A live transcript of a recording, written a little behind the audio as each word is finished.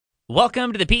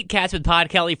Welcome to the Pete Cats with Pod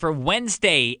Kelly for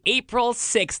Wednesday, April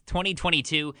 6th,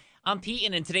 2022. I'm Pete,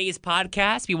 and in today's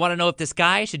podcast, we want to know if this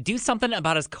guy should do something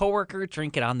about his coworker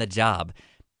drinking on the job.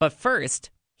 But first,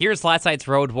 here's last night's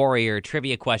Road Warrior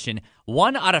trivia question.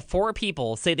 1 out of 4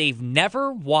 people say they've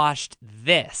never washed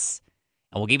this.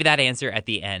 And we'll give you that answer at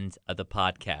the end of the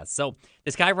podcast. So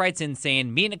this guy writes in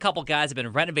saying, me and a couple guys have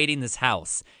been renovating this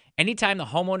house. Anytime the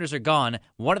homeowners are gone,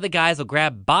 one of the guys will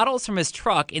grab bottles from his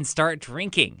truck and start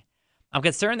drinking. I'm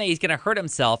concerned that he's going to hurt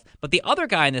himself, but the other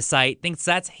guy on the site thinks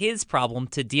that's his problem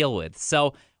to deal with.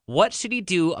 So what should he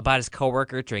do about his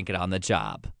coworker drinking on the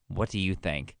job? What do you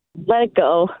think? Let it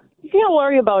go. You can't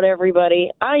worry about everybody.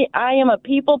 I am a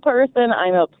people person.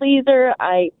 I'm a pleaser.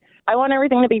 I want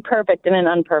everything to be perfect in an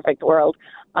unperfect world.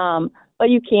 But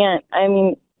you can't. I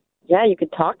mean, yeah, you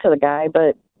could talk to the guy,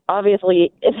 but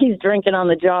obviously if he's drinking on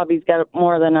the job, he's got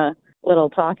more than a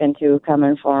little talking to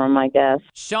coming for him, I guess.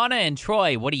 Shauna and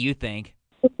Troy, what do you think?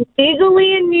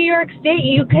 Legally in New York State,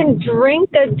 you can drink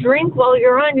a drink while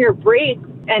you're on your break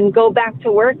and go back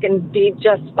to work and be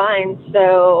just fine.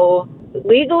 So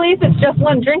legally, if it's just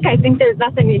one drink, I think there's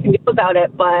nothing you can do about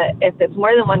it. But if it's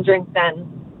more than one drink,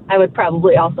 then I would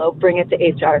probably also bring it to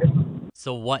HR.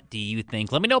 So what do you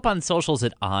think? Let me know up on socials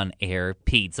at On Air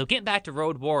Pete. So getting back to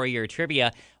Road Warrior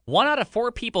trivia, 1 out of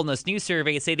 4 people in this new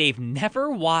survey say they've never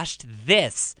washed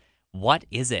this. What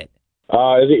is it?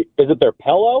 Is it their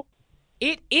pillow?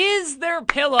 It is their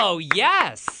pillow,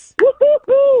 yes!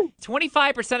 Woo-hoo-hoo!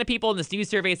 25% of people in this new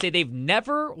survey say they've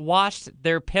never washed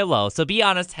their pillow. So be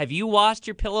honest, have you washed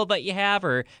your pillow that you have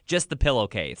or just the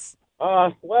pillowcase?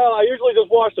 Well, I usually just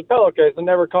wash the pillowcase. It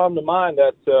never come to mind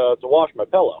that to wash my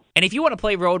pillow. And if you want to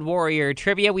play Road Warrior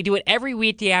trivia, we do it every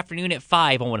weekday afternoon at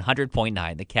 5 on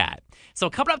 100.9 The Cat.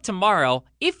 So coming up tomorrow,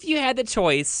 if you had the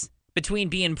choice between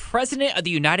being president of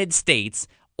the United States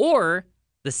or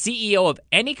the CEO of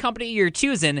any company you're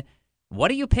choosing, what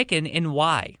are you picking and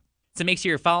why? So make sure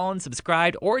you're following,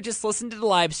 subscribed, or just listen to the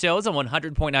live shows on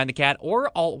 100.9 The Cat or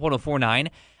Alt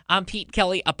 1049. I'm Pete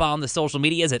Kelly up on the social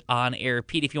medias at On Air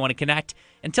Pete if you want to connect.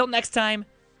 Until next time,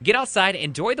 get outside,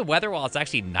 enjoy the weather while it's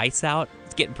actually nice out.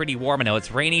 It's getting pretty warm. I know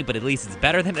it's rainy, but at least it's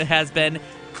better than it has been.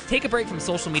 Take a break from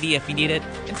social media if you need it,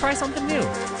 and try something new.